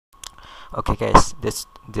Okay guys, this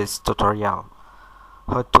tutorial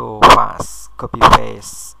how to fast copy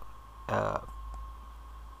paste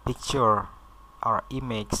picture or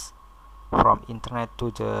image from internet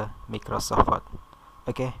to the Microsoft Word.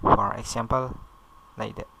 Okay, for example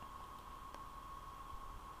like that.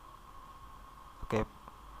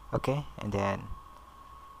 Okay, and then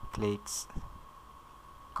click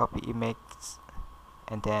copy image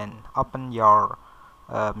and then open your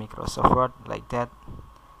Microsoft Word like that,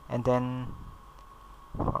 and then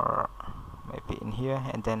or maybe in here,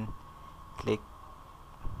 and then click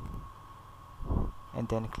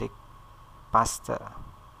paste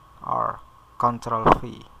or ctrl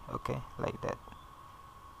V. Okay, like that.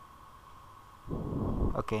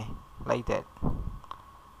 Okay, like that.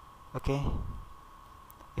 Okay,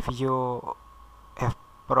 if you have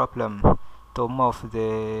problem to move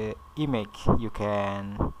the image, you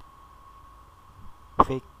can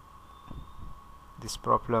fix this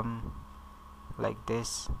problem like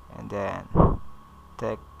this, and then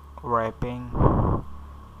take wrapping,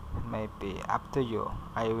 maybe up to you.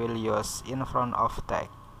 I will use in front of tag.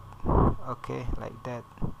 Okay, like that.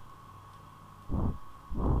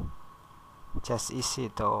 Just easy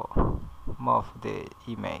to move the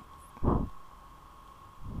image.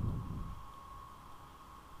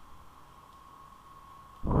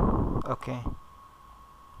 Okay,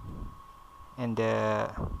 and the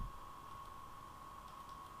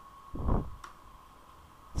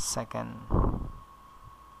second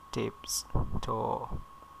tips to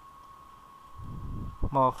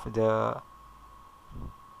move the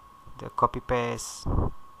copy paste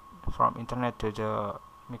from internet to the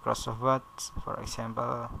Microsoft Word, for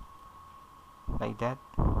example like that,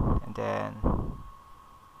 and then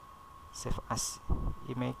save as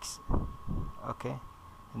image. Okay,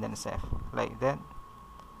 and then save like that.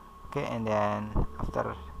 Okay, and then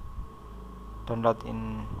after download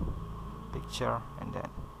in picture, and then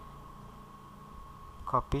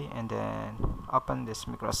copy, and then open this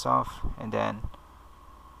Microsoft, and then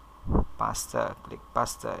paste, click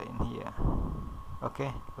paste in here.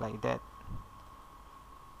 Okay, like that.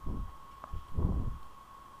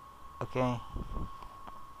 Okay,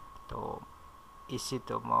 to easy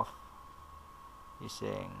to move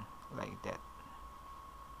using like that.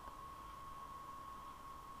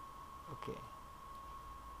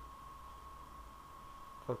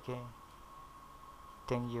 Okay,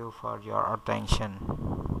 thank you for your attention.